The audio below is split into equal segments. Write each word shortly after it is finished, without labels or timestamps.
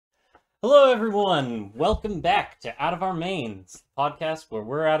Hello, everyone. Welcome back to Out of Our Mains, the podcast where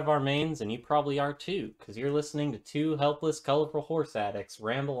we're out of our mains, and you probably are too, because you're listening to two helpless, colorful horse addicts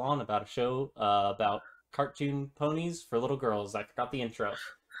ramble on about a show about cartoon ponies for little girls. I forgot the intro.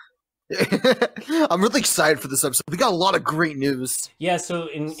 I'm really excited for this episode. We got a lot of great news. Yeah, so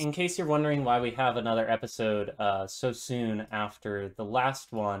in case you're wondering why we have another episode so soon after the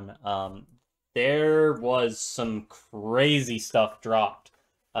last one, there was some crazy stuff dropped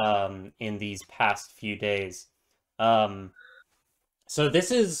in these past few days. So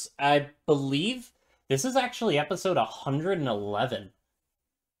this is, I believe, this is actually episode 111.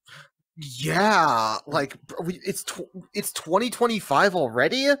 Yeah, like it's 2025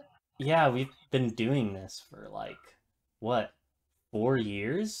 already. Yeah, we've been doing this for like what, 4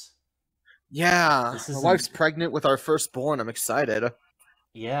 years? Yeah, my wife's pregnant with our firstborn. I'm excited.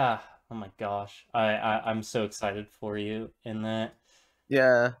 Yeah. Oh my gosh, I'm so excited for you in that.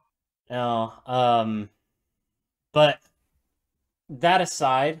 Yeah. No, but that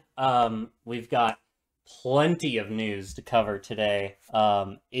aside, we've got plenty of news to cover today.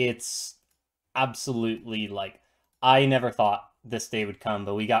 It's absolutely like, I never thought this day would come,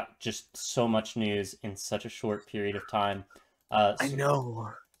 but we got just so much news in such a short period of time. I know.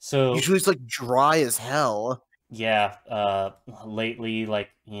 So usually it's like dry as hell. Yeah, lately, like,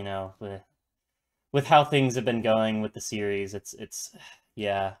 you know, with how things have been going with the series, it's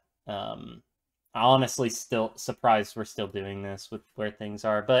yeah. Honestly, still surprised we're still doing this with where things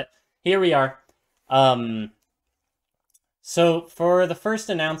are, but here we are. So for the first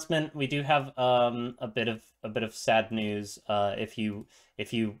announcement, we do have a bit of sad news. If you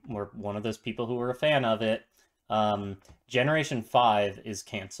were one of those people who were a fan of it, Generation 5 is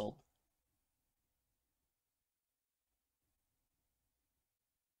canceled.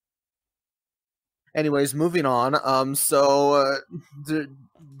 Anyways, moving on.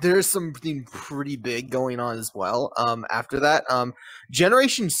 There's something pretty big going on as well. After that,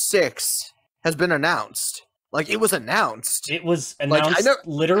 Generation 6 has been announced. Like, it was announced. It was announced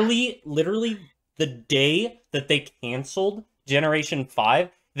literally the day that they canceled Generation 5,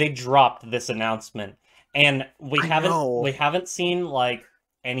 they dropped this announcement. And we haven't seen like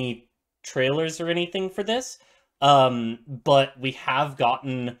any trailers or anything for this. But we have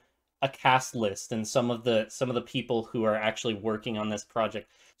gotten a cast list and some of the people who are actually working on this project.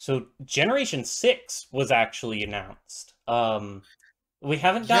 So Generation 6 was actually announced. We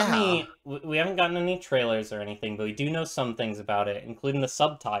haven't gotten any trailers or anything, but we do know some things about it, including the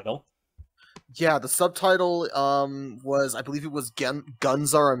subtitle. Yeah, the subtitle was, I believe it was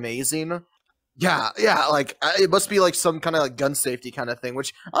Guns Are Amazing. Yeah, like it must be like some kind of like gun safety kind of thing,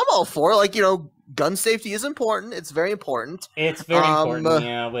 which I'm all for. Like, you know, gun safety is important. It's very important. It's very important,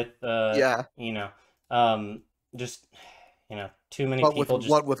 yeah, with you know, just, you know, too many people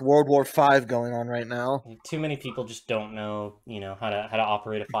with World War V going on right now. Too many people just don't know, you know, how to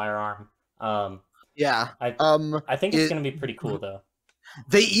operate a firearm. Yeah. I think it's going to be pretty cool though.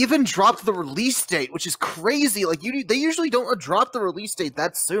 They even dropped the release date, which is crazy. Like, they usually don't drop the release date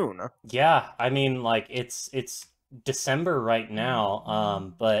that soon. Yeah, I mean, like, it's December right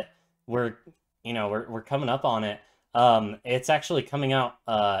now, but we're coming up on it. It's actually coming out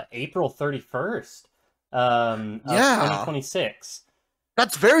April 31st, of 2026.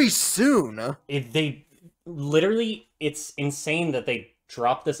 That's very soon. It's insane that they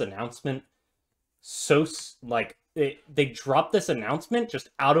dropped this announcement so, like, they dropped this announcement just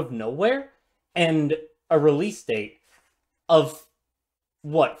out of nowhere, and a release date of,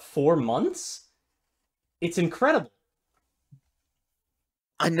 what, 4 months? It's incredible.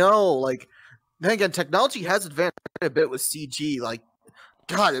 I know, like, then again, technology has advanced a bit with CG. Like,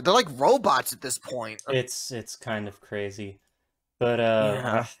 God, they're like robots at this point. It's kind of crazy, but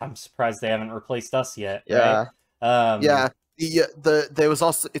yeah. I'm surprised they haven't replaced us yet. Yeah, right? Yeah.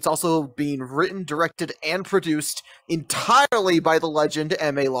 It's also being written, directed, and produced entirely by the legend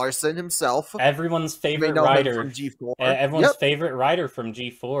M.A. Larson himself. Everyone's favorite writer from G4. Everyone's favorite writer from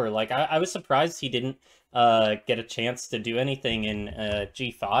G4. Like, I was surprised he didn't get a chance to do anything in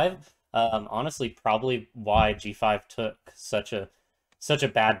G5. Honestly, probably why G5 took such a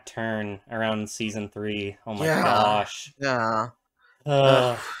bad turn around season 3. Oh my gosh. Yeah.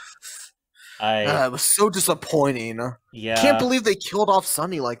 It was so disappointing. Yeah. Can't believe they killed off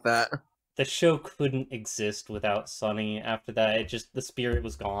Sunny like that. The show couldn't exist without Sunny after that. It just, the spirit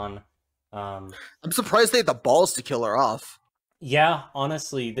was gone. I'm surprised they had the balls to kill her off. Yeah,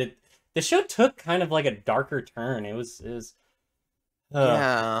 honestly, the show took kind of like a darker turn. It was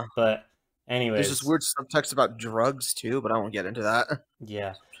yeah. But anyways, there's this weird subtext about drugs too, but I won't get into that.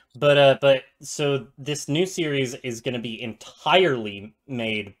 Yeah. But so this new series is going to be entirely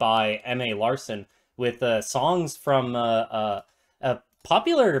made by M.A. Larson with songs from a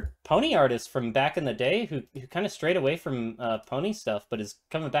popular pony artist from back in the day who kind of strayed away from pony stuff, but is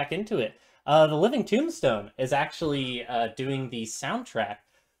coming back into it. The Living Tombstone is actually doing the soundtrack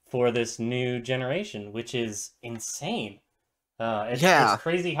for this new generation, which is insane. It's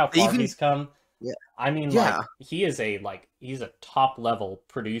crazy how far he's come. Yeah. I mean, like, he's a top level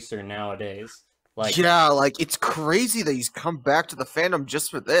producer nowadays. Like, yeah, like it's crazy that he's come back to the fandom just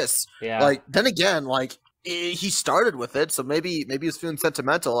for this. Yeah. Like, then again, like he started with it, so maybe he's feeling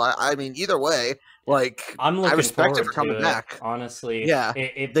sentimental. I mean, either way, like I respect him for coming back. Honestly, yeah.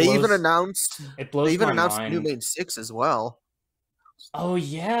 They even announced new main 6 as well. Oh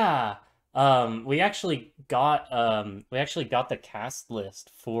yeah. We actually got the cast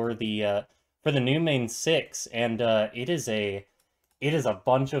list for the new main 6, and it is a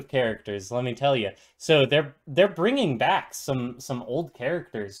bunch of characters, let me tell you. So they're bringing back some old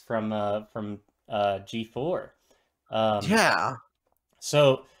characters from G4. Yeah.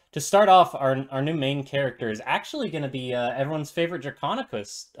 So to start off, our new main character is actually going to be everyone's favorite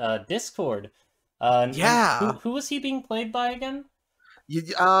Draconicus, Discord. Yeah. Who was he being played by again?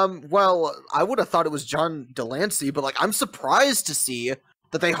 Well, I would have thought it was John Delancey, but like I'm surprised to see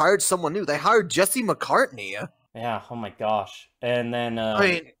that they hired someone new. They hired Jesse McCartney. Yeah, oh my gosh. And then I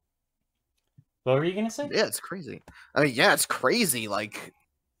mean, what were you gonna say? Yeah, it's crazy. I mean, yeah, it's crazy. Like,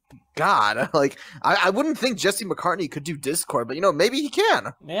 God, like I wouldn't think Jesse McCartney could do Discord, but maybe he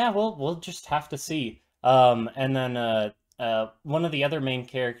can. Yeah, we'll just have to see. And then one of the other main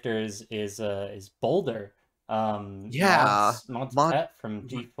characters is Boulder. Mod's pet from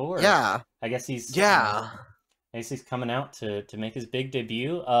G4. Yeah. I guess he's coming out to make his big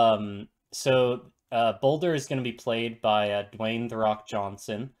debut. So Boulder is going to be played by Dwayne "The Rock"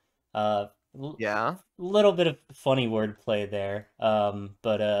 Johnson. Little bit of funny wordplay there.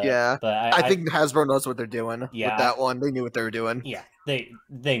 But I think Hasbro knows what they're doing with that one. They knew what they were doing. Yeah, they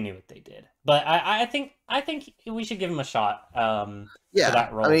knew what they did. But I think we should give him a shot. For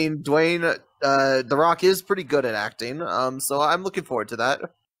that role. I mean, Dwayne, The Rock is pretty good at acting. So I'm looking forward to that.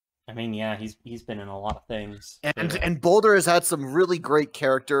 I mean, yeah, he's been in a lot of things. And Boulder has had some really great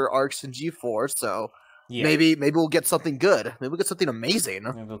character arcs in G4, so maybe we'll get something good. Maybe we'll get something amazing.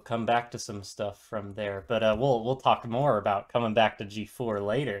 Maybe we'll come back to some stuff from there. But we'll talk more about coming back to G4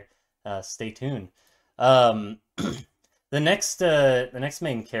 later. Stay tuned. The next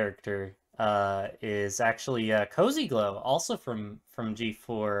main character is actually Cozy Glow, also from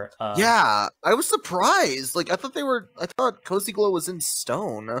G4. Yeah, I was surprised. Like I thought Cozy Glow was in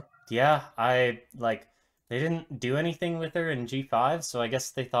Stone. Yeah, they didn't do anything with her in G5, so I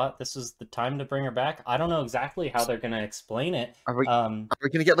guess they thought this was the time to bring her back. I don't know exactly how they're gonna explain it. Are we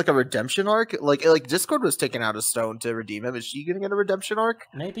gonna get like a redemption arc? Like Discord was taken out of Stone to redeem him. Is she gonna get a redemption arc?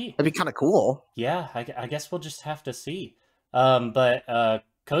 Maybe. That'd be kind of cool. Yeah, I guess we'll just have to see. But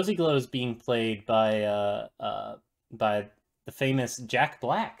Cozy Glow is being played by the famous Jack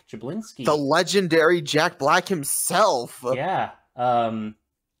Black, Jablinski. The legendary Jack Black himself. Yeah.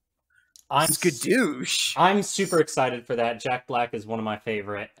 Skadoosh. I'm super excited for that. Jack Black is one of my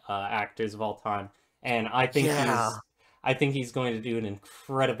favorite actors of all time, and I think he's going to do an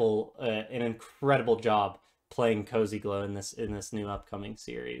incredible job playing Cozy Glow in this new upcoming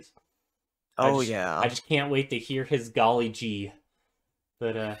series. I just can't wait to hear his golly gee.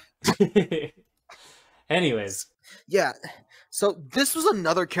 But anyways, yeah. So this was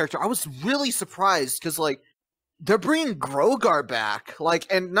another character I was really surprised because like they're bringing Grogar back,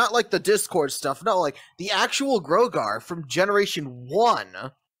 like, and not like the Discord stuff. No, like the actual Grogar from Generation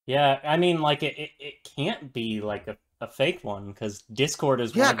 1. Yeah, I mean, like it can't be like a fake one because Discord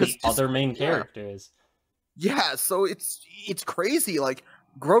is one of the other main characters. Yeah, so it's crazy. Like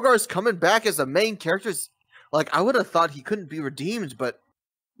Grogar's coming back as a main character. Like I would have thought he couldn't be redeemed, but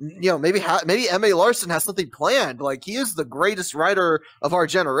maybe M.A. Larson has something planned. Like he is the greatest writer of our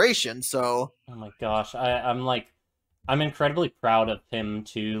generation. So oh my gosh, I'm incredibly proud of him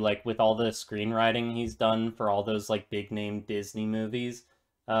too. Like with all the screenwriting he's done for all those like big name Disney movies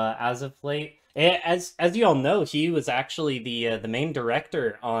as of late. As you all know, he was actually the main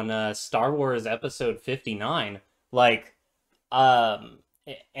director on Star Wars Episode 59. Like,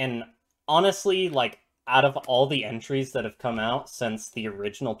 and honestly, like out of all the entries that have come out since the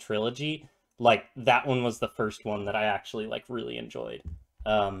original trilogy, like that one was the first one that I actually like really enjoyed.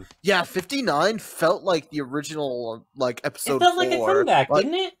 59 felt like the original like episode 4. It felt like a comeback,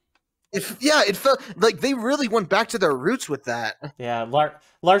 didn't it? It felt like they really went back to their roots with that. Yeah,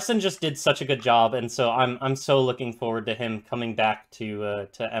 Larson just did such a good job, and so I'm so looking forward to him coming back to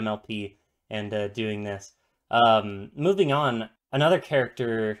MLP and doing this. Moving on, another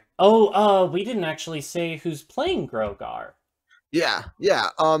character. Oh, we didn't actually say who's playing Grogar. Yeah.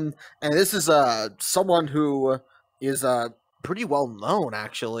 And this is someone who is pretty well known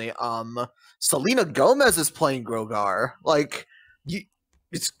actually. Selena Gomez is playing Grogar. Like,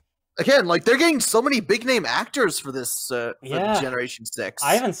 it's again, like they're getting so many big name actors for this for Generation 6.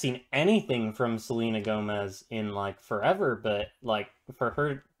 I haven't seen anything from Selena Gomez in like forever, but like for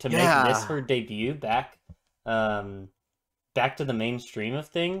her to make this her debut back to the mainstream of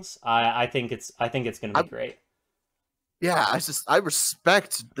things, I think it's gonna be great. Yeah, I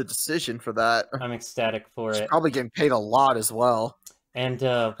respect the decision for that. I'm ecstatic for She's it. Probably getting paid a lot as well. And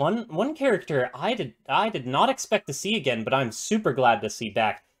one character I did not expect to see again, but I'm super glad to see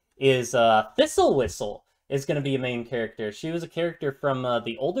back is Thistle Whistle is going to be a main character. She was a character from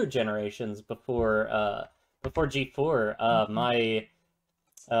the older generations before G4.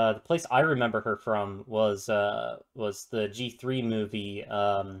 The place I remember her from was the G3 movie,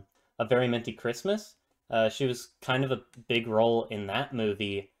 A Very Minty Christmas. She was kind of a big role in that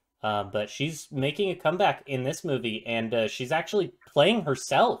movie, but she's making a comeback in this movie, and she's actually playing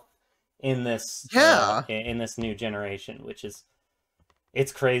herself in this in this new generation, which is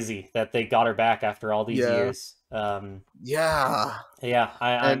it's crazy that they got her back after all these years. I'm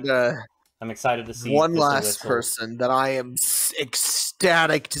excited to see one last person that I am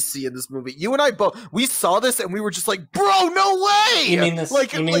ecstatic to see in this movie. You and I both we saw this and we were just like, bro, no way. You mean this?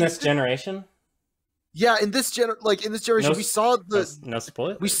 Like, this generation? Yeah, in this generation, we saw no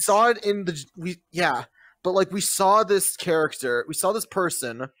spoilers. We saw it in but like we saw this character, we saw this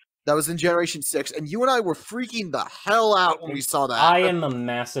person that was in Generation 6, and you and I were freaking the hell out when we saw that. I am a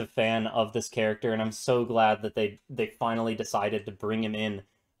massive fan of this character, and I'm so glad that they finally decided to bring him in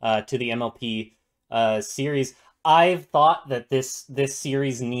to the MLP series. I've thought that this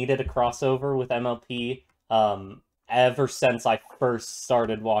series needed a crossover with MLP ever since I first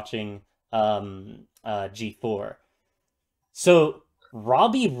started watching G4. So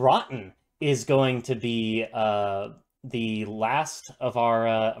Robbie Rotten is going to be the last of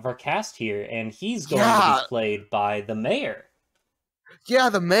our cast here, and he's going to be played by the mayor. Yeah,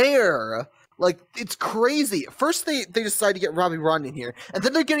 the mayor. Like, it's crazy. First they decide to get Robbie Rotten in here, and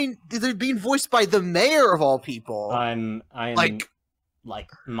then they're being voiced by the mayor of all people. I'm like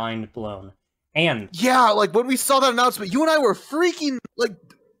mind blown. And yeah, like when we saw that announcement, you and I were freaking like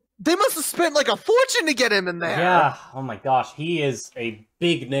they must have spent like a fortune to get him in there. Yeah. Oh my gosh, he is a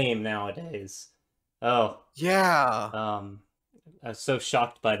big name nowadays. Oh. Yeah. I was so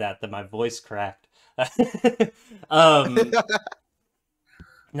shocked by that my voice cracked.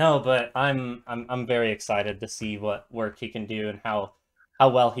 No, but I'm very excited to see what work he can do and how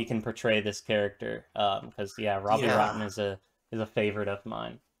well he can portray this character. Because Robbie Rotten is a favorite of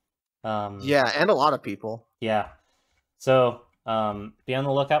mine. Yeah, and a lot of people. Yeah. So be on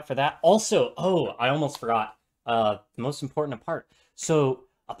the lookout for that. Also, I almost forgot the most important part. So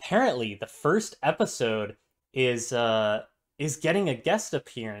apparently the first episode is getting a guest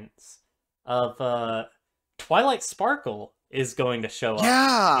appearance of Twilight Sparkle is going to show up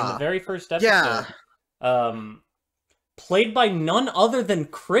in the very first episode. Played by none other than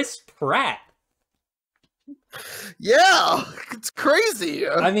Chris Pratt. Yeah, it's crazy.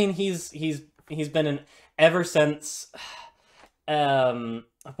 I mean, he's been in ever since what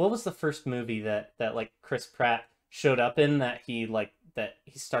was the first movie that like Chris Pratt showed up in that he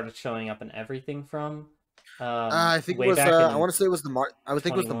started showing up in everything from? I think it was I want to say it was I would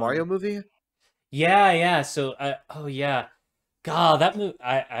think it was the Mario movie. Yeah. So God, that movie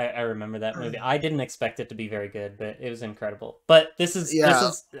I remember that movie. I didn't expect it to be very good, but it was incredible. But this is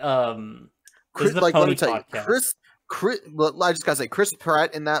Chris, the like, Pony let me tell you, podcast. Well, I just gotta say, Chris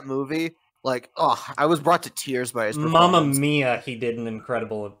Pratt in that movie, like, I was brought to tears by his performance. Mamma Mia, he did an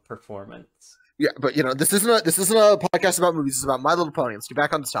incredible performance. Yeah, but this isn't a podcast about movies. It's about My Little Pony. Let's get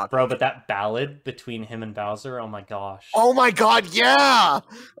back on this topic, bro. But that ballad between him and Bowser, oh my gosh. Oh my god, yeah.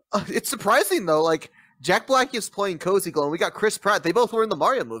 It's surprising though, like. Jack Black is playing Cozy Glow, and we got Chris Pratt. They both were in the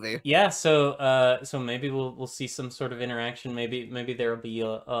Mario movie. Yeah, so maybe we'll see some sort of interaction. Maybe there will be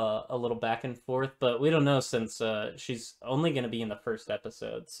a little back and forth, but we don't know since she's only going to be in the first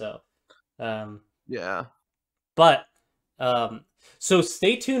episode. So, yeah. But so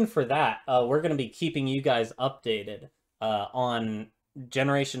stay tuned for that. We're going to be keeping you guys updated on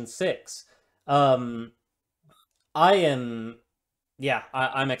Generation 6. I'm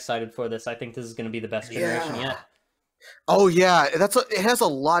excited for this. I think this is going to be the best generation yet. Oh yeah, it has a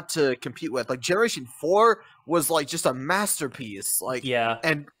lot to compete with. Like Generation 4 was like just a masterpiece. Like Yeah.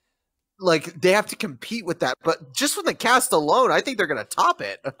 and like they have to compete with that, but just with the cast alone, I think they're gonna top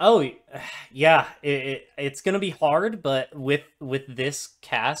it. Oh, yeah. It's gonna be hard, but with this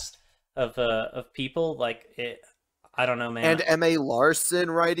cast of people, like I don't know, man. And M.A. Larson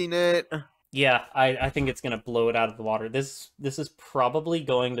writing it. Yeah, I think it's gonna blow it out of the water. This is probably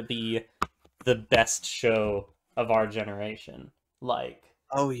going to be the best show of our generation. Like,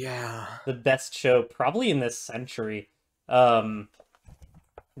 oh yeah, the best show probably in this century.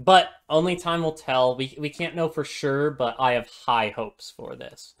 But only time will tell. We can't know for sure, but I have high hopes for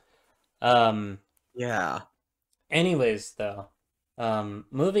this. Yeah. Anyways, though,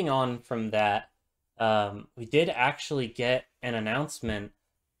 moving on from that, we did actually get an announcement.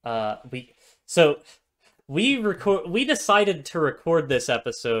 We decided to record this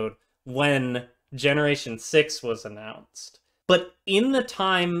episode when Generation 6 was announced. But in the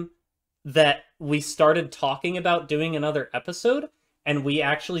time that we started talking about doing another episode, and we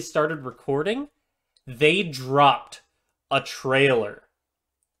actually started recording, they dropped a trailer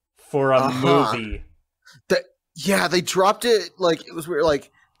for a movie. Yeah, they dropped it, like, it was weird, like,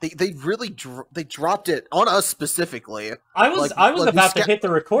 they really they dropped it on us specifically. I was about to hit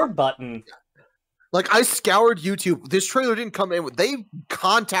the record button. Like, I scoured YouTube. This trailer didn't come in. They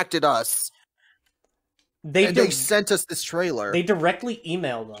contacted us. They sent us this trailer. They directly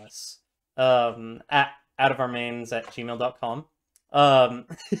emailed us at outofourmains@gmail.com.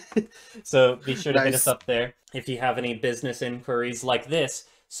 So be sure to hit us up there if you have any business inquiries like this.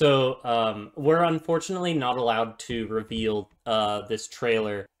 So we're unfortunately not allowed to reveal this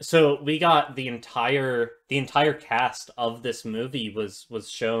trailer. So we got the entire cast of this movie was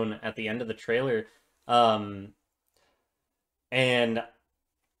shown at the end of the trailer. And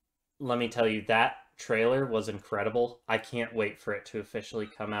let me tell you, that trailer was incredible. I can't wait for it to officially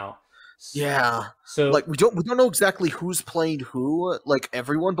come out. Yeah. So like we don't know exactly who's playing who, like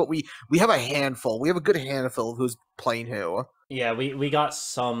everyone, but we have a handful. We have a good handful of who's playing who. Yeah, we got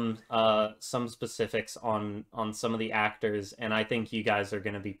some specifics on some of the actors, and I think you guys are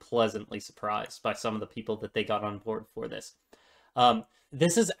going to be pleasantly surprised by some of the people that they got on board for this.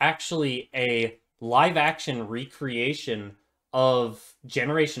 This is actually a live action recreation of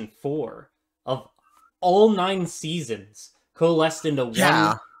Generation 4 of all 9 seasons coalesced into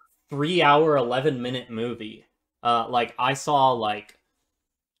one 3-hour 11-minute movie. Like I saw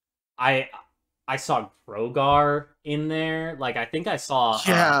I saw Grogar in there. Like I think I saw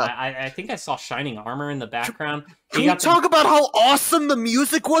I think I saw Shining Armor in the background. Can you talk about how awesome the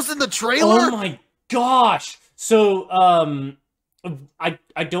music was in the trailer? Oh my gosh. So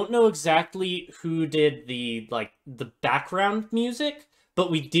I don't know exactly who did the background music, but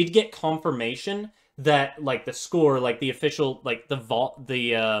we did get confirmation that like the score, like the official, like what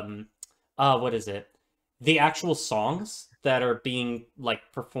is it? The actual songs that are being like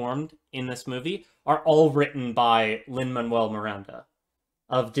performed in this movie are all written by Lin-Manuel Miranda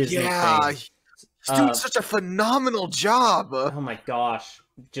of Disney fame. He's doing such a phenomenal job. Oh my gosh.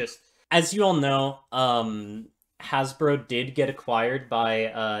 Just as you all know, Hasbro did get acquired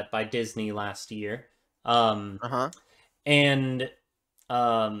by Disney last year. And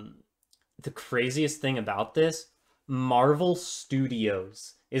the craziest thing about this, Marvel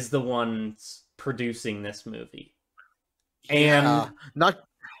Studios is the ones producing this movie. And not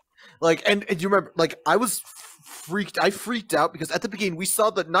like and you remember, like I freaked out because at the beginning we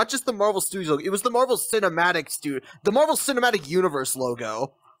saw that not just the Marvel Studios, it was the Marvel the Marvel Cinematic Universe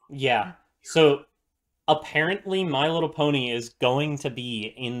logo. Yeah. So apparently My Little Pony is going to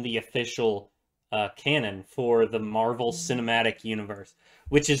be in the official canon for the Marvel Cinematic Universe,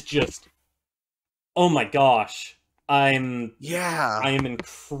 which is just, oh my gosh. I am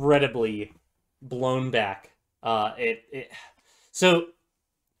incredibly blown back. So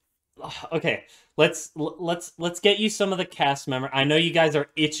okay, let's get you some of the cast members. I know you guys are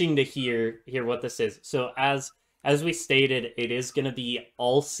itching to hear what this is. So as we stated, it is going to be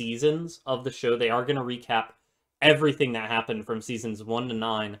all seasons of the show. They are going to recap everything that happened from seasons 1 to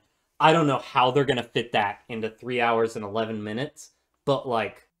 9. I don't know how they're going to fit that into 3 hours and 11 minutes, but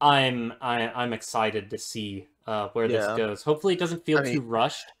like I'm excited to see where this goes. Hopefully it doesn't feel too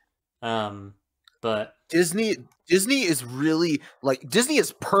rushed. But Disney is really Disney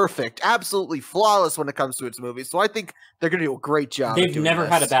is perfect, absolutely flawless when it comes to its movies. So I think they're gonna do a great job. They've never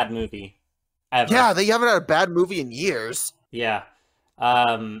had a bad movie, ever. Yeah, they haven't had a bad movie in years. Yeah.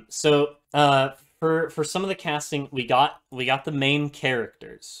 So for some of the casting, we got the main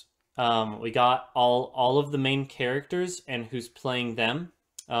characters. We got all of the main characters and who's playing them.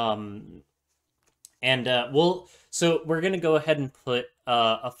 So we're gonna go ahead and put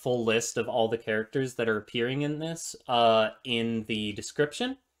a full list of all the characters that are appearing in this in the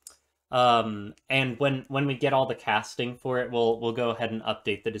description. And when we get all the casting for it, we'll go ahead and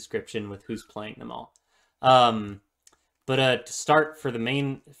update the description with who's playing them all. But to start for the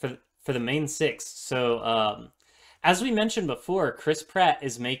main for the main six, so as we mentioned before, Chris Pratt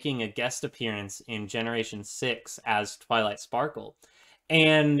is making a guest appearance in Generation 6 as Twilight Sparkle,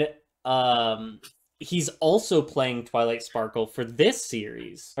 and he's also playing Twilight Sparkle for this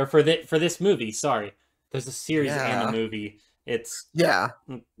series, or for this movie. Sorry, there's a series and a movie. It's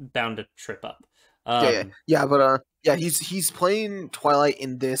bound to trip up. He's playing Twilight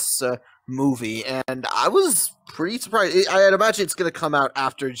in this movie, and I was pretty surprised. I'd imagine it's gonna come out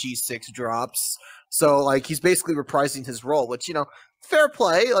after G6 drops, so like he's basically reprising his role, which fair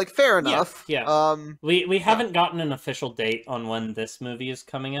play, like fair enough. We haven't gotten an official date on when this movie is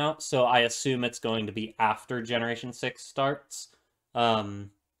coming out, so I assume it's going to be after Generation 6 starts. But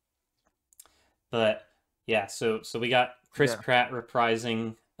yeah, so we got Chris Pratt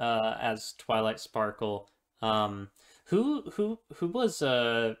reprising as Twilight Sparkle. Who was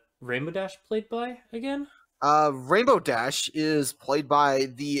Rainbow Dash played by again? Rainbow Dash is played by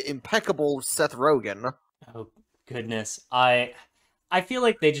the impeccable Seth Rogen. Oh goodness, I feel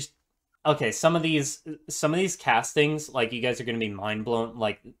like they just some of these castings, like, you guys are gonna be mind blown.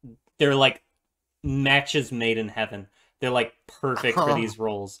 Like, they're like matches made in heaven. They're like perfect for these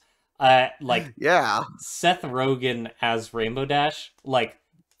roles. Seth Rogen as Rainbow Dash, like,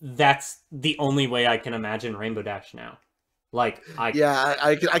 that's the only way I can imagine Rainbow Dash now. Like, I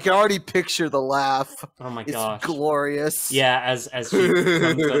can already picture the laugh. Oh my gosh, it's glorious. Yeah, as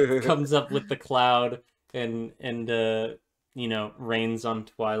she comes up with the cloud and rains on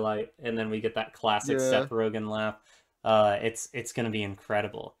Twilight, and then we get that classic Seth Rogen laugh. It's gonna be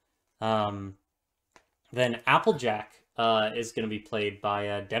incredible. Then Applejack is gonna be played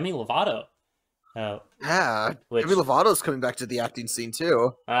by Demi Lovato. Demi Lovato's coming back to the acting scene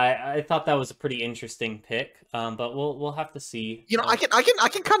too. I thought that was a pretty interesting pick, but we'll have to see. I can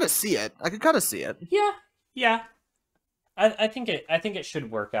kind of see it. I can kind of see it. Yeah. I think it should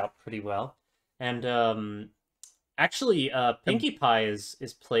work out pretty well. And actually, Pinkie Pie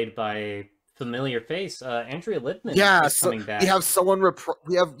is played by a familiar face. Andrea Libman is coming back. We have someone. Andrea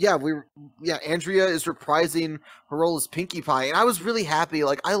is reprising her role as Pinkie Pie, and I was really happy.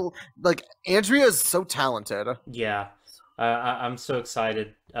 Andrea is so talented. Yeah, I'm so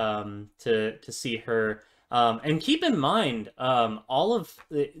excited to see her. And keep in mind, all of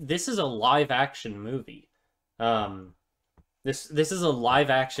this is a live action movie. This is a live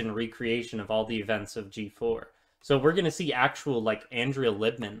action recreation of all the events of G4. So we're gonna see actual Andrea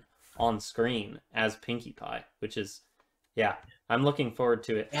Libman on screen as Pinkie Pie, which is, I'm looking forward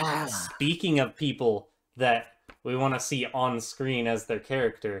to it. Yeah. Speaking of people that we want to see on screen as their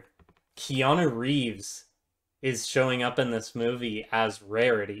character, Keanu Reeves is showing up in this movie as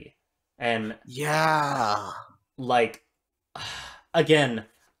Rarity. And again,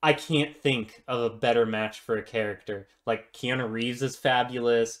 I can't think of a better match for a character. Like, Keanu Reeves is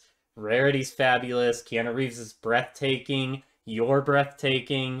fabulous, Rarity's fabulous, Keanu Reeves is breathtaking, you're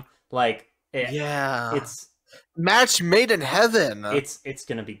breathtaking. It's match made in heaven. It's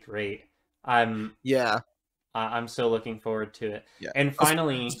gonna be great. I'm so looking forward to it. Yeah. And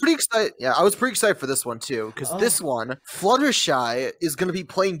finally, I was pretty excited. Yeah, I was pretty excited for this one too, because this one, Fluttershy is gonna be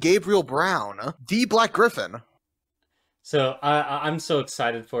playing Gabriel Brown, the Black Griffin. So I'm so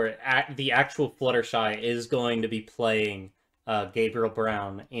excited for it. The actual Fluttershy is going to be playing Gabriel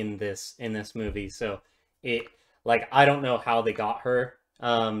Brown in this movie. So I don't know how they got her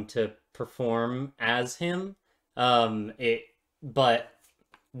to perform as him, but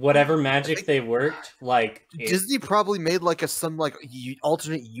whatever magic they worked, Disney probably made some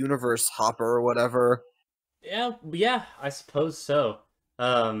alternate universe hopper or whatever. Yeah, I suppose so.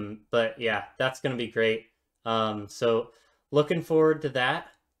 But yeah, that's gonna be great. So looking forward to that.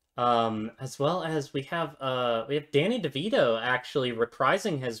 As well as we have Danny DeVito actually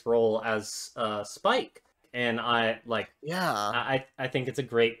reprising his role as Spike. And I think it's a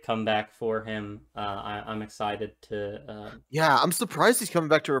great comeback for him. I'm excited to. I'm surprised he's coming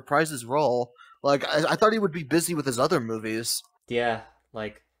back to reprise his role. I thought he would be busy with his other movies. Yeah,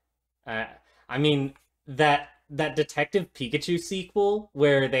 I mean that Detective Pikachu sequel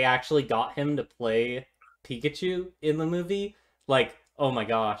where they actually got him to play Pikachu in the movie. Oh my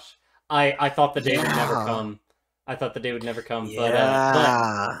gosh, I thought the day would never come. I thought the day would never come,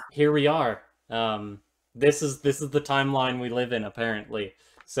 but here we are. This is the timeline we live in, apparently.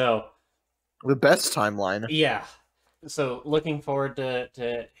 So, the best timeline. Yeah. so looking forward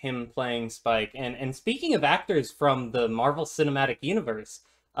to him playing Spike. And speaking of actors from the Marvel Cinematic Universe,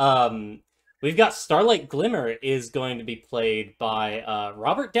 we've got Starlight Glimmer is going to be played by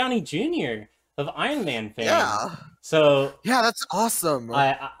Robert Downey Jr. of Iron Man fame. Yeah. So yeah, that's awesome.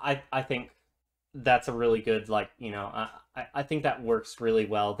 I think that's a really good, like, you know, I think that works really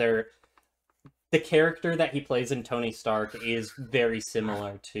well. The character that he plays in Tony Stark is very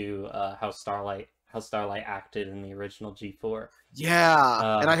similar to how Starlight acted in the original G4.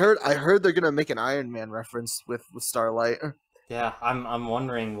 Yeah, and I heard they're gonna make an Iron Man reference with Starlight. Yeah, I'm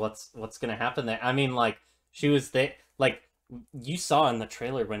wondering what's gonna happen there. I mean, like, she was there, like, you saw in the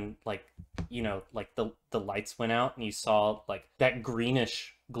trailer when, like, you know, like the lights went out and you saw like that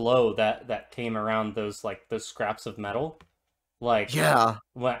greenish glow that came around those scraps of metal. Like, yeah,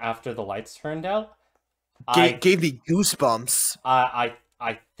 after the lights turned out, gave me goosebumps. I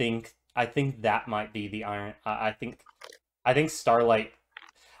think that might be the Iron. I think Starlight.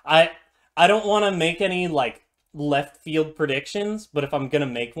 I don't want to make any like left field predictions, but if I'm gonna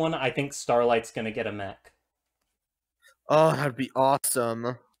make one, I think Starlight's gonna get a mech. Oh, that'd be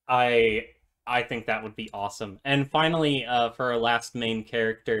awesome. I think that would be awesome. And finally, for our last main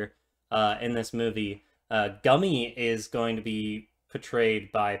character in this movie, Gummy is going to be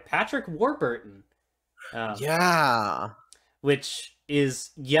portrayed by Patrick Warburton. Yeah. Which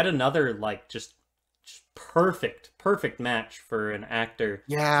is yet another, like, just perfect match for an actor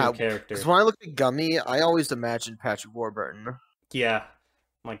to a character. Because when I look at Gummy, I always imagined Patrick Warburton. Yeah.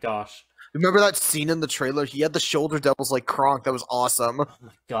 My gosh. Remember that scene in the trailer? He had the shoulder doubles like Kronk. That was awesome. Oh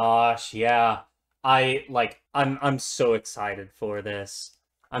my gosh, yeah. I'm so excited for this.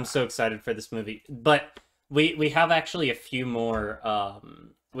 I'm so excited for this movie. But we have actually a few more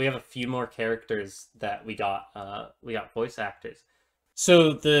characters that we got voice actors.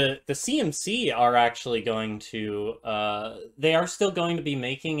 So the CMC are actually going to they are still going to be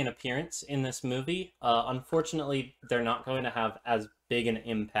making an appearance in this movie. Unfortunately, they're not going to have as big an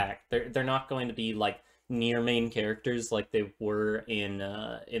impact. They're not going to be like near main characters like they were in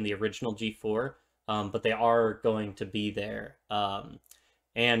the original G4. But they are going to be there. And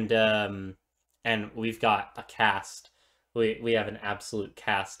we've got a cast. We have an absolute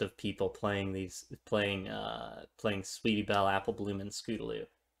cast of people playing Sweetie Belle, Apple Bloom, and Scootaloo.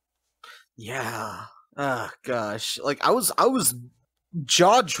 Yeah. Oh gosh. Like I was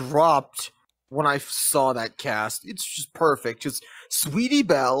jaw dropped when I saw that cast. It's just perfect. Just Sweetie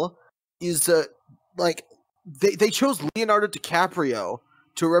Belle is like they chose Leonardo DiCaprio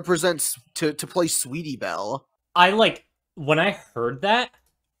to represent to play Sweetie Belle. When I heard that,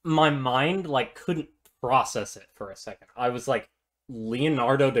 my mind like couldn't process it for a second. I was like,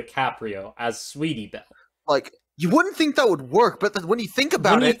 Leonardo DiCaprio as Sweetie Belle. Like, you wouldn't think that would work, but when you think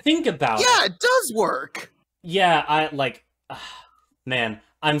about it, yeah, it does work. Yeah, man,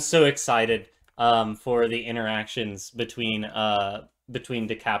 I'm so excited for the interactions between DiCaprio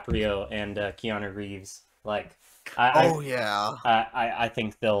and Keanu Reeves. Like, I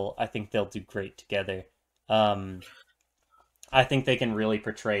think they'll do great together. I think they can really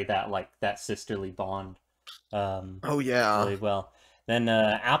portray that sisterly bond. Really well. Then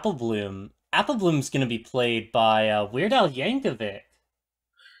Apple Bloom's gonna be played by Weird Al Yankovic.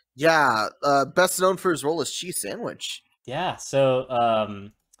 Yeah, best known for his role as Cheese Sandwich. Yeah,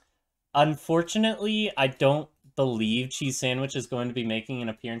 so unfortunately, I don't believe Cheese Sandwich is going to be making an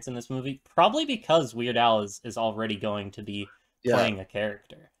appearance in this movie. Probably because Weird Al is already going to be playing a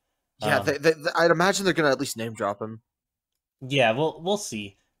character. Yeah, I'd imagine they're gonna at least name drop him. Yeah, we'll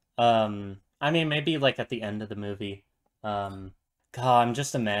see. I mean, maybe like at the end of the movie. God, I'm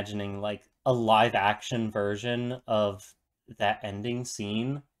just imagining like a live action version of that ending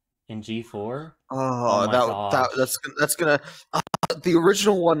scene in G4. That's gonna the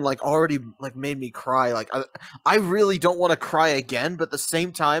original one like already like made me cry. Like I really don't want to cry again, but at the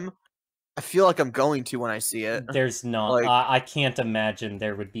same time, I feel like I'm going to when I see it. There's not. Like, I can't imagine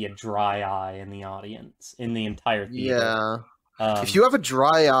there would be a dry eye in the audience in the entire theater. Yeah. If you have a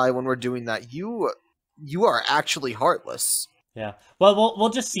dry eye when we're doing that, you are actually heartless. Yeah. Well, we'll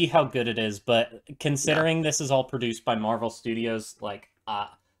just see how good it is. But considering this is all produced by Marvel Studios, like I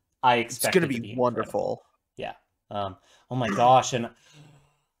expect it's gonna be wonderful. Incredible. Yeah. Oh my gosh, and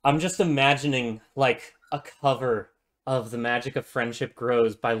I'm just imagining like a cover of The Magic of Friendship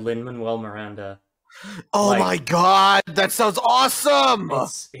Grows by Lin-Manuel Miranda. Oh my god, that sounds awesome!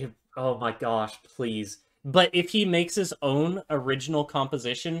 Oh my gosh, please. But if he makes his own original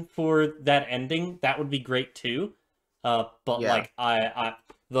composition for that ending, that would be great too. But like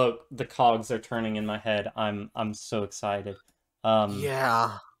the cogs are turning in my head. I'm so excited.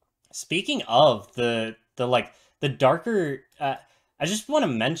 Yeah. Speaking of the the darker. I just want to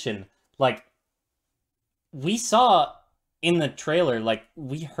mention, like, we saw in the trailer, like,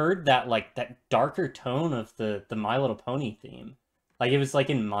 we heard that, like, that darker tone of the My Little Pony theme. Like, it was, like,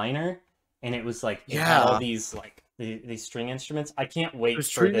 in minor, and it was, like, it had all these, like, these string instruments. I can't wait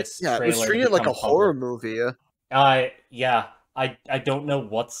for this trailer. It was treated like a horror movie. Yeah, I don't know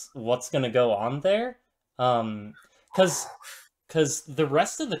what's gonna go on there. Because the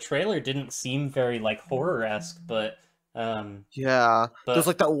rest of the trailer didn't seem very, like, horror-esque, but... yeah, there's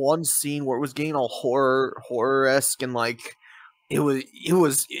like that one scene where it was getting all horror-esque, and like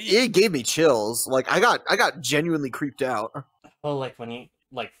it gave me chills. Like I got genuinely creeped out. Oh, like when you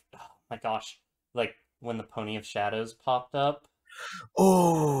like, oh my gosh, like when the Pony of Shadows popped up.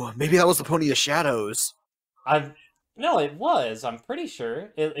 Oh, maybe that was the Pony of Shadows. No, it was. I'm pretty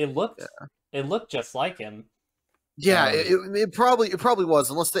sure it looked just like him. Yeah, it probably was,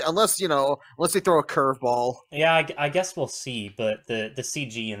 unless they throw a curveball. Yeah, I guess we'll see. But the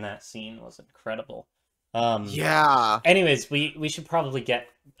CG in that scene was incredible. Yeah. Anyways, we should probably get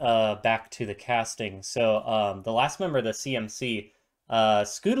back to the casting. So the last member of the CMC,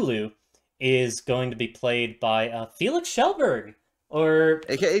 Scootaloo, is going to be played by Felix Schellberg, or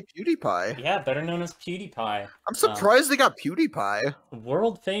AKA PewDiePie. Yeah, better known as PewDiePie. I'm surprised they got PewDiePie.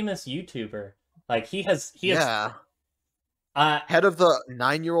 World famous YouTuber. Like he has head of the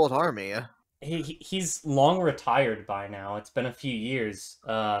 9-year-old army. He's long retired by now. It's been a few years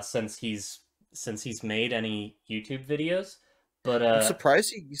since he's made any YouTube videos. But I'm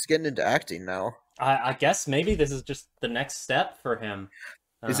surprised he's getting into acting now. I guess maybe this is just the next step for him.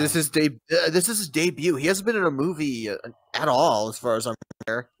 This is his debut. He hasn't been in a movie at all, as far as I'm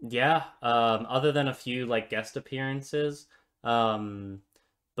aware. Yeah, other than a few like guest appearances.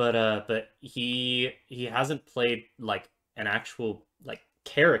 But he hasn't played like an actual like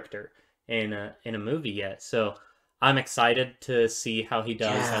character in a movie yet. So I'm excited to see how he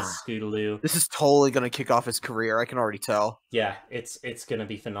does as Scootaloo. This is totally gonna kick off his career. I can already tell. Yeah, it's gonna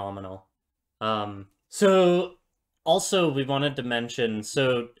be phenomenal. So also we wanted to mention,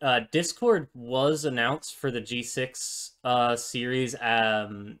 so Discord was announced for the G6 series,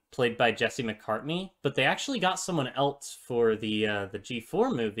 played by Jesse McCartney, but they actually got someone else for the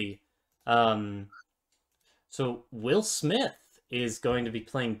G4 movie. So Will Smith is going to be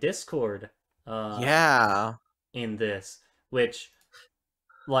playing Discord. In this, which,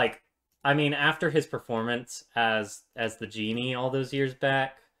 like, I mean, after his performance as the genie all those years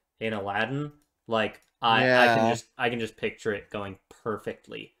back in Aladdin, like, I can just picture it going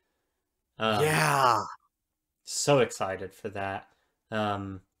perfectly. So excited for that.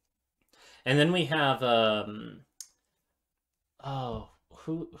 And then we have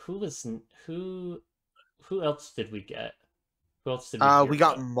who else did we get? Who else did we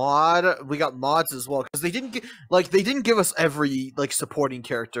got mods as well, because they didn't give us every like supporting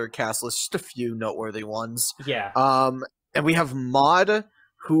character cast list, just a few noteworthy ones. Yeah. And we have Mod,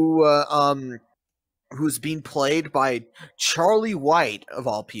 who's being played by Charlie White of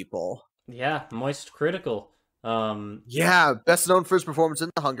all people. Yeah, Moist Critical. Yeah, best known for his performance in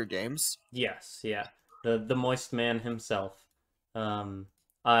the Hunger Games. Yes, yeah. The Moist Man himself. I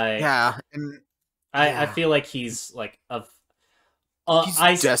feel like he's like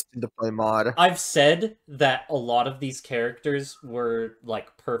he's destined to play Mod. I've said that a lot of these characters were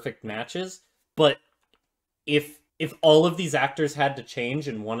like perfect matches, but if all of these actors had to change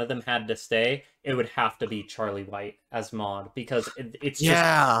and one of them had to stay, it would have to be Charlie White as Mod, because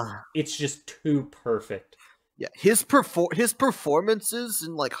it's just too perfect. Yeah, his performances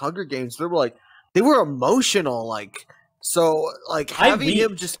in like Hunger Games, they were emotional, like. So, like, having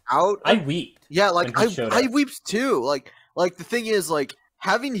him just out... I weeped. Yeah, like, I weeped too. Like, the thing is, like,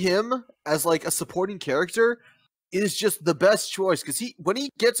 having him as, like, a supporting character is just the best choice. Because when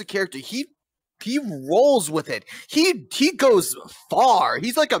he gets a character, he rolls with it. He goes far.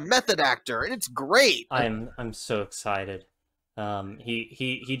 He's like a method actor, and it's great. I'm so excited.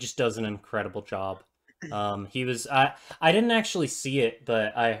 He just does an incredible job. He was I didn't actually see it,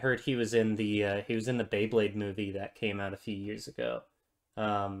 but I heard he was in the Beyblade movie that came out a few years ago.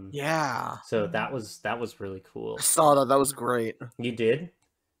 So that was really cool. I saw that was great. You did?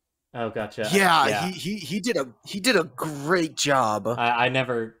 Oh, gotcha. Yeah. He did a great job. I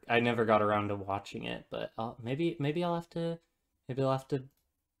never got around to watching it, but maybe I'll have to.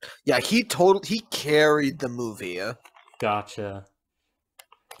 Yeah, he carried the movie. Gotcha.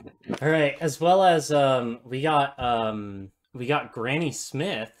 All right, as well as we got Granny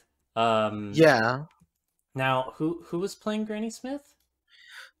Smith. Yeah. Now, who was playing Granny Smith?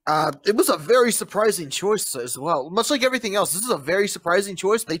 It was a very surprising choice as well. Much like everything else, this is a very surprising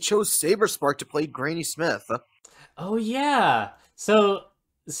choice. They chose Saberspark to play Granny Smith. Oh yeah. So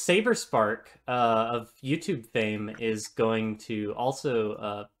Saberspark of YouTube fame is going to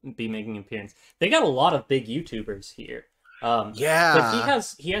also be making an appearance. They got a lot of big YouTubers here. But Yeah,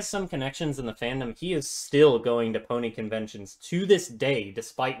 he has some connections in the fandom. He is still going to pony conventions to this day,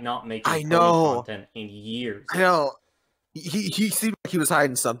 despite not making I pony know. content in years. I know. He seemed like he was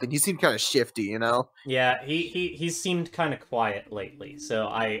hiding something. He seemed kind of shifty, you know? Yeah, he's seemed kind of quiet lately.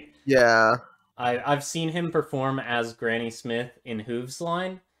 So Yeah. I've seen him perform as Granny Smith in Hooves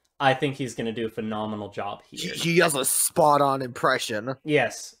Line. I think he's going to do a phenomenal job here. He has a spot-on impression.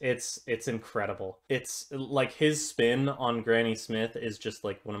 Yes, it's incredible. It's like his spin on Granny Smith is just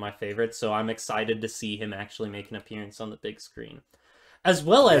like one of my favorites, so I'm excited to see him actually make an appearance on the big screen. As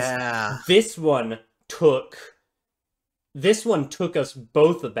well as took this one took us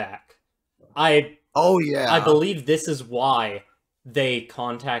both aback. Oh yeah. I believe this is why they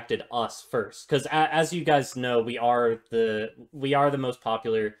contacted us first, because as you guys know, we are the most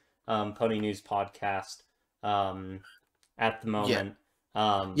popular pony news podcast at the moment.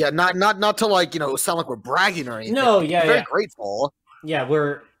 Yeah, not to like, sound like we're bragging or anything. No, yeah, very grateful. Yeah,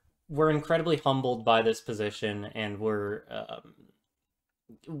 we're incredibly humbled by this position, and we're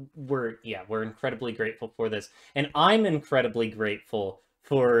incredibly grateful for this. And I'm incredibly grateful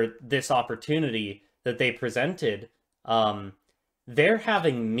for this opportunity that they presented. They're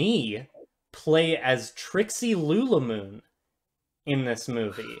having me play as Trixie Lulamoon in this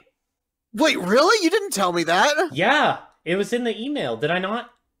movie. Wait, really? You didn't tell me that? Yeah, it was in the email. Did I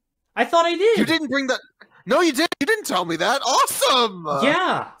not? I thought I did. You didn't bring that. No, you didn't. You didn't tell me that. Awesome.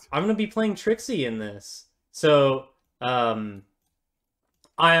 Yeah, I'm gonna be playing Trixie in this. So, I'm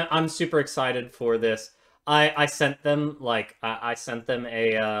super excited for this. I sent them I sent them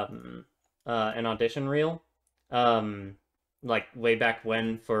a an audition reel, like way back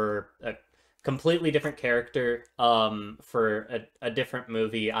when, for a completely different character, for a different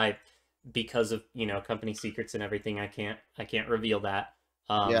movie. Because of company secrets and everything, I can't reveal that.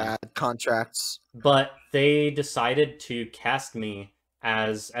 Yeah, contracts. But they decided to cast me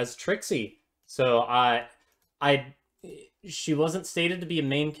as Trixie. So she wasn't stated to be a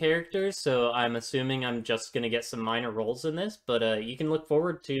main character, so I'm assuming I'm just gonna get some minor roles in this. But you can look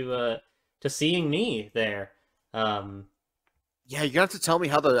forward to seeing me there. Yeah, you're gonna have to tell me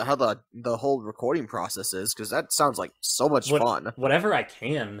how the whole recording process is, because that sounds like so much fun. Whatever I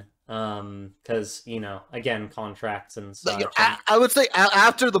can, because again, contracts and such. I would say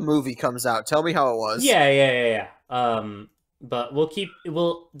after the movie comes out, tell me how it was. Yeah. But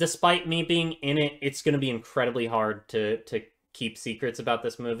despite me being in it, it's going to be incredibly hard to keep secrets about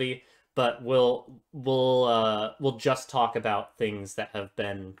this movie. But we'll just talk about things that have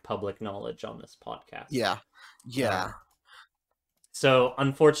been public knowledge on this podcast. Yeah. So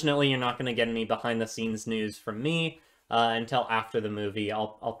unfortunately, you're not going to get any behind the scenes news from me until after the movie.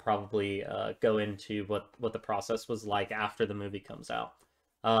 I'll probably go into what the process was like after the movie comes out.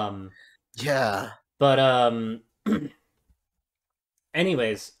 Yeah. But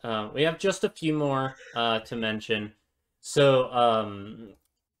anyways, we have just a few more to mention. So,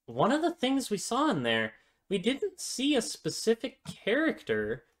 one of the things we saw in there, we didn't see a specific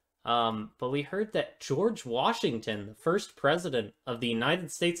character, but we heard that George Washington, the first president of the United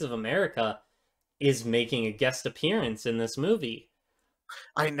States of America, is making a guest appearance in this movie.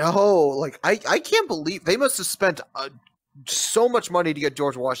 I know. Like, I can't believe they must have spent so much money to get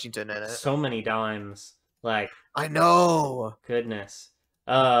George Washington in it. So many dimes. Like, I know. Goodness.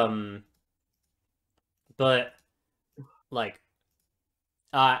 But like,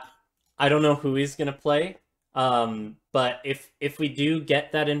 I don't know who he's gonna play. But if we do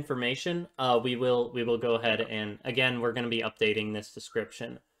get that information, we will go ahead, and again, we're gonna be updating this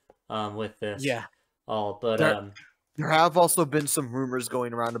description with this. Yeah. But there have also been some rumors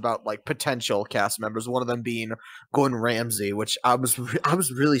going around about like potential cast members. One of them being Gordon Ramsay, which I was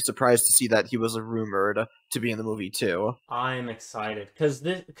really surprised to see that he was rumored to be in the movie too. I'm excited because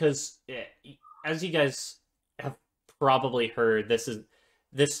as you guys have probably heard, this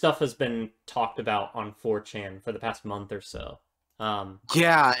stuff has been talked about on 4chan for the past month or so.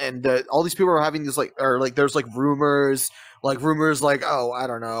 Yeah, and all these people are having this there's rumors like, oh, I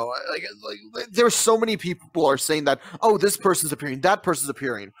don't know, like there's so many people are saying that, oh, this person's appearing, that person's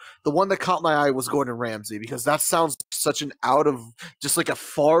appearing. The one that caught my eye was Gordon Ramsay, because that sounds such an out of just like a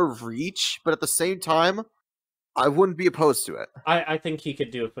far reach, but at the same time, I wouldn't be opposed to it. I think he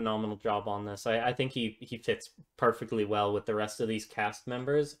could do a phenomenal job on this. I think he fits perfectly well with the rest of these cast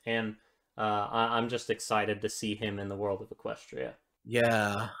members, and I'm just excited to see him in the world of Equestria.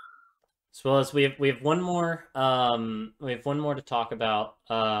 Yeah. As well as we have one more to talk about.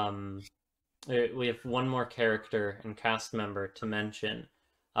 we have one more character and cast member to mention.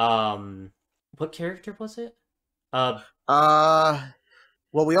 What character was it? Well,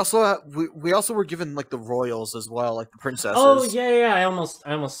 we also we also were given like the royals as well, like the princesses. Oh yeah. I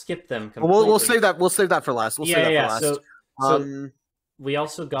almost skipped them completely. Well, we'll save that. We'll save that for last. We'll save that for last. So we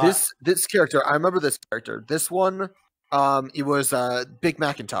also got this character. I remember this character. This one. It was Big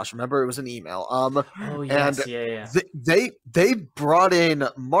Macintosh. Remember, it was an email. Oh yes, and yeah. They brought in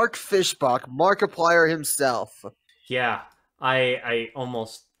Mark Fishbach, Markiplier himself. Yeah, I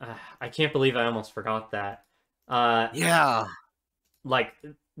almost I can't believe I almost forgot that. Yeah. Like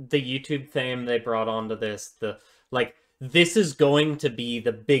the YouTube fame they brought onto this, this is going to be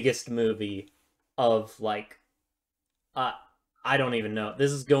the biggest movie of like I don't even know.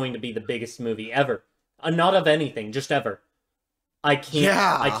 This is going to be the biggest movie ever. Not of anything, just ever. I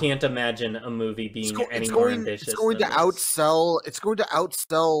can't imagine a movie being any more ambitious. It's going to outsell. It's going to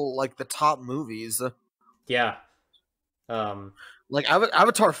outsell like the top movies. Yeah. Like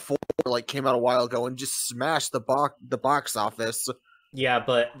Avatar 4 like came out a while ago and just smashed the box office. Yeah,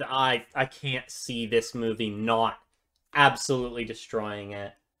 but I can't see this movie not absolutely destroying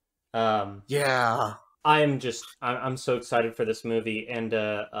it. Yeah. I'm so excited for this movie, and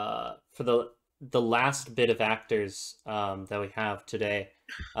for the last bit of actors that we have today.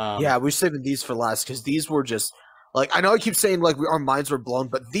 Yeah, we're saving these for last because these were just like, I know I keep saying like our minds were blown,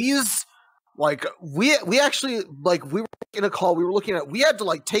 but these like we actually like we were in a call we were looking at, we had to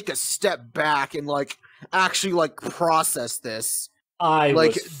like take a step back and like actually like process this. I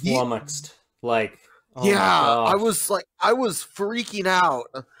was flummoxed. Like, oh yeah, I was freaking out.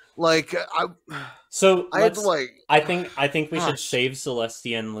 Like I had to like I think we should save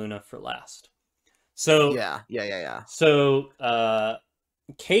Celestia and Luna for last. So yeah. So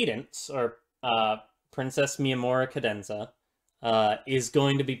Cadence, or Princess Miyamura Cadenza, is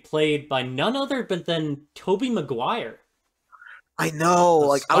going to be played by none other but than Tobey Maguire. I know,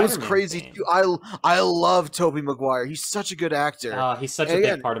 like I was crazy too. I love Tobey Maguire. He's such a good actor. He's such a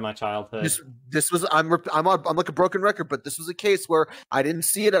big part of my childhood. This was I'm like a broken record, but this was a case where I didn't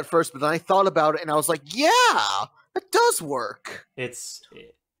see it at first, but then I thought about it and I was like, yeah, it does work.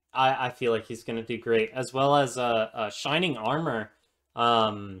 I feel like he's gonna do great, as well as Shining Armor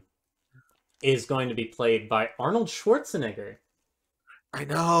is going to be played by Arnold Schwarzenegger. I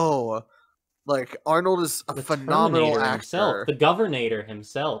know. Like, Arnold is a phenomenal actor. Himself, the Governator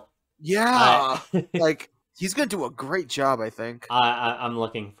himself. Yeah. Like, he's going to do a great job, I think. I'm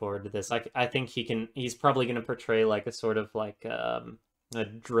looking forward to this. I think he's probably going to portray, like, a sort of, like, a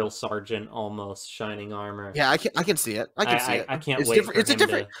drill sergeant, almost, Shining Armor. Yeah, I can see it. I can see it. I can't wait for him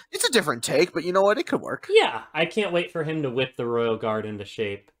to... It's a different take, but you know what? It could work. Yeah, I can't wait for him to whip the Royal Guard into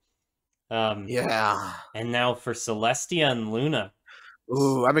shape. Yeah. And now for Celestia and Luna.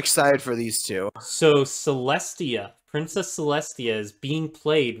 Ooh, I'm excited for these two. So Celestia, Princess Celestia, is being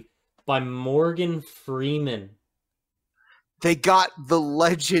played by Morgan Freeman. They got the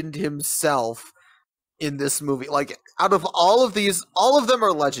legend himself in this movie. Like, out of all of these, all of them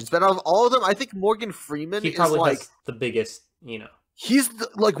are legends. But out of all of them, I think Morgan Freeman is like has the biggest, you know. He's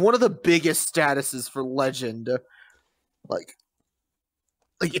like one of the biggest statuses for legend. Like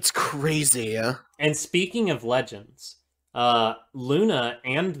it's crazy. And speaking of legends, Luna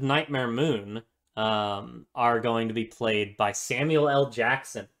and Nightmare Moon are going to be played by Samuel L.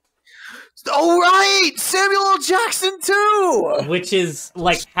 Jackson. Oh, right! Samuel L. Jackson, too! Which is,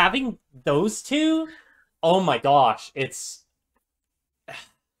 like, having those two, oh my gosh, it's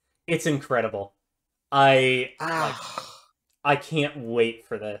incredible. I can't wait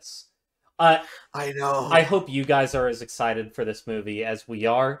for this. I know. I hope you guys are as excited for this movie as we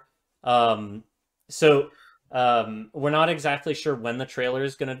are. We're not exactly sure when the trailer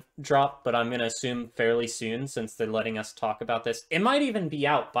is going to drop, but I'm going to assume fairly soon since they're letting us talk about this. It might even be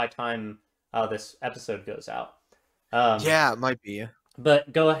out by time this episode goes out. Yeah, it might be.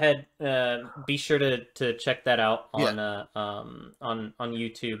 But go ahead, be sure to check that out on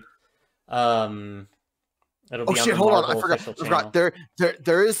YouTube. It'll be on the hold on, Marvel I forgot. There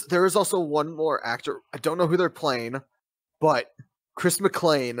is also one more actor. I don't know who they're playing, but Chris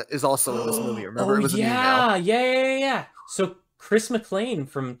Mclein is also in this movie. Remember, it was an email. Yeah. So Chris Mclein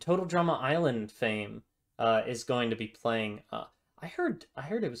from Total Drama Island fame is going to be playing. I heard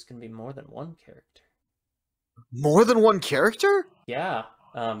it was going to be more than one character. More than one character? Yeah.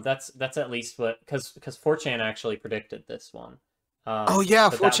 That's at least what, because 4chan actually predicted this one. Oh yeah,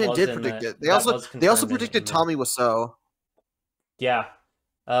 4chan did predict it. They also predicted Tommy Wiseau. Yeah.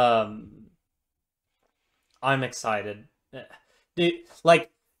 I'm excited. Dude,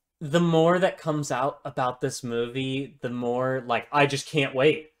 like, the more that comes out about this movie, the more, like, I just can't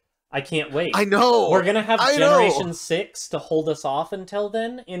wait. I can't wait. I know. We're gonna have Generation 6 to hold us off until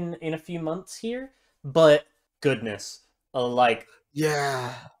then in a few months here. But goodness, like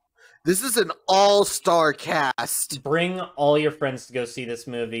yeah, this is an all-star cast. Bring all your friends to go see this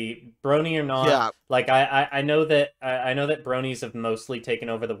movie, Brony or not. Yeah. Like I know that Bronies have mostly taken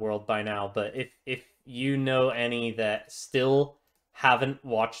over the world by now, but if you know any that still haven't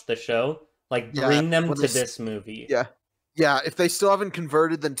watched the show, like bring them to this movie. Yeah, if they still haven't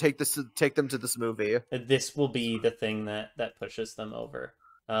converted, then take them to this movie. This will be the thing that pushes them over.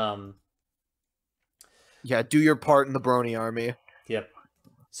 Yeah, do your part in the Brony army. Yep.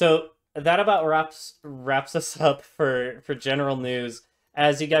 So that about wraps us up for general news.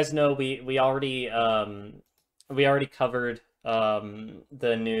 As you guys know, we already covered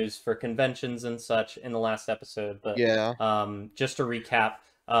the news for conventions and such in the last episode, but just to recap,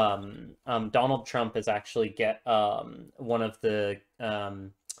 Donald Trump is actually one of the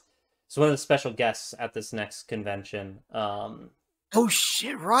special guests at this next convention. Oh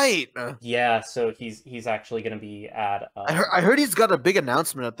shit! Right. Yeah, so he's actually going to be at. I heard he's got a big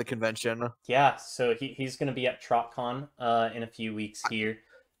announcement at the convention. Yeah, so he's going to be at TrotCon in a few weeks here.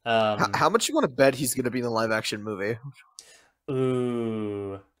 How much you want to bet he's going to be in the live action movie?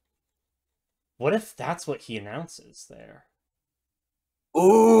 Ooh, what if that's what he announces there?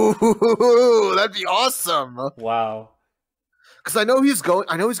 Ooh, that'd be awesome! Wow. Because I know he's going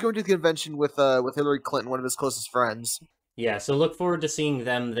to the convention with Hillary Clinton, one of his closest friends. Yeah, so look forward to seeing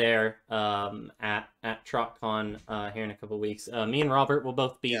them there at TrotCon here in a couple of weeks. Me and Robert will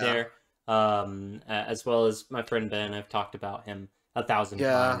both be there, as well as my friend Ben. I've talked about him 1,000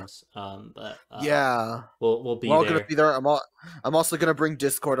 times. But we'll be there. We're all gonna be there. I'm also gonna bring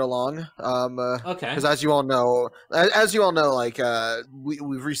Discord along. Okay. Because as you all know, like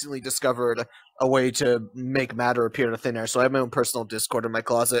we've recently discovered a way to make matter appear out of thin air. So I have my own personal Discord in my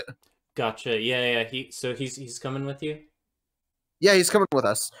closet. Gotcha. Yeah. He's coming with you. Yeah, he's coming with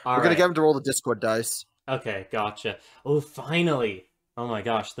us. We're gonna get him to roll the Discord dice. Okay, gotcha. Oh, finally! Oh my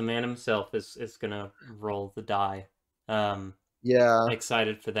gosh, the man himself is gonna roll the die. Yeah.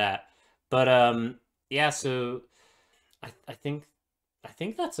 Excited for that. But yeah, so I think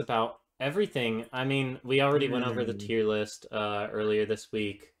that's about everything. I mean, we already went over the tier list earlier this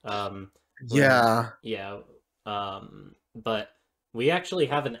week. But we actually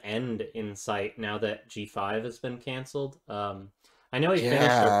have an end in sight now that G5 has been canceled. I know we finished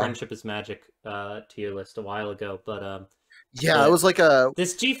our Friendship is Magic tier list a while ago, but it was like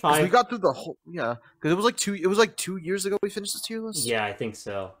this G5. We got through the whole because it was like 2 years ago we finished this tier list. Yeah, I think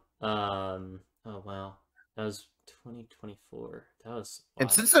so. Oh wow, that was 2024. That was wild.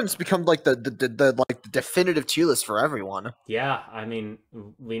 And since then it's become like the definitive tier list for everyone. Yeah, I mean,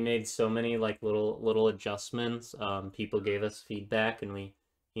 we made so many like little adjustments. People gave us feedback, and we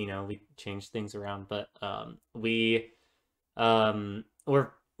changed things around. But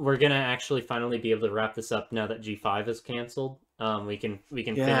we're gonna actually finally be able to wrap this up now that G5 is canceled. We can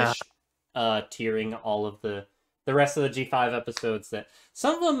finish tiering all of the rest of the G5 episodes. That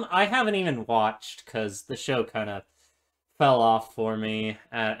some of them I haven't even watched because the show kind of fell off for me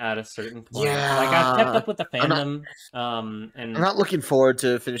at a certain point. Yeah, like I've kept up with the fandom. And I'm not looking forward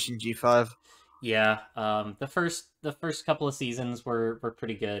to finishing G5. Yeah, the first couple of seasons were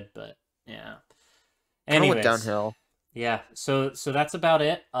pretty good, but yeah. Anyways, went downhill. Yeah, so that's about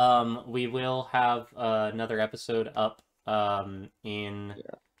it. We will have another episode up in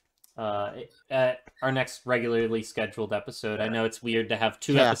at our next regularly scheduled episode. I know it's weird to have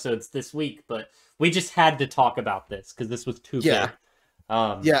two episodes this week, but we just had to talk about this because this was too big.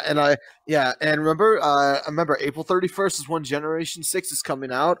 And remember, I remember April 31st is when Generation 6 is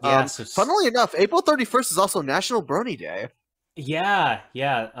coming out. Funnily enough, April 31st is also National Brony Day. Yeah.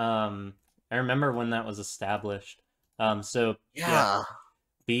 I remember when that was established. So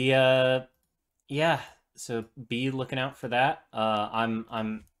be looking out for that.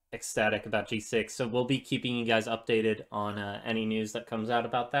 I'm ecstatic about G6, so we'll be keeping you guys updated on any news that comes out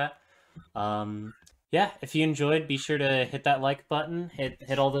about that. If you enjoyed, be sure to hit that like button,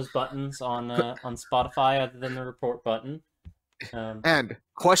 hit all those buttons on Spotify other than the report button. And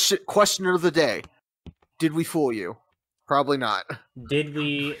question of the day: did we fool you? Probably not. Did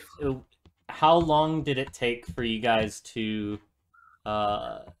we? How long did it take for you guys to?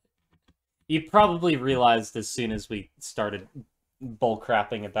 You probably realized as soon as we started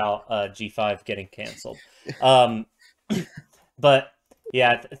bullcrapping about G5 getting canceled. But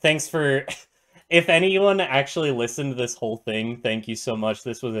yeah, thanks for. If anyone actually listened to this whole thing, thank you so much.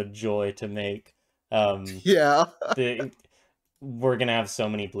 This was a joy to make. We're gonna have so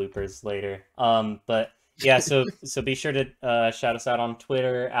many bloopers later. But Yeah, so be sure to shout us out on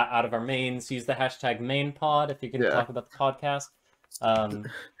Twitter out of our mains. Use the hashtag mainpod if you can talk about the podcast.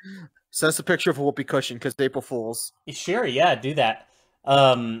 Send us a picture of a whoopee cushion because April Fools. Sure, yeah, do that.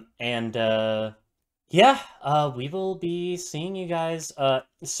 We will be seeing you guys.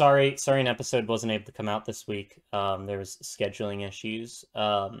 Sorry, an episode wasn't able to come out this week. There was scheduling issues.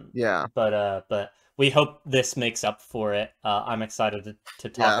 But we hope this makes up for it. I'm excited to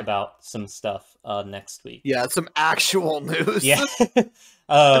talk about some stuff next week. Yeah, some actual news. Yeah.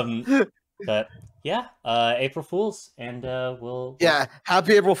 But yeah, April Fools, and we'll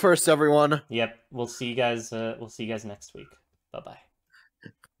happy April 1st, everyone. Yep, we'll see you guys. We'll see you guys next week. Bye bye.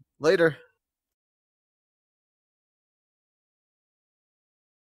 Later.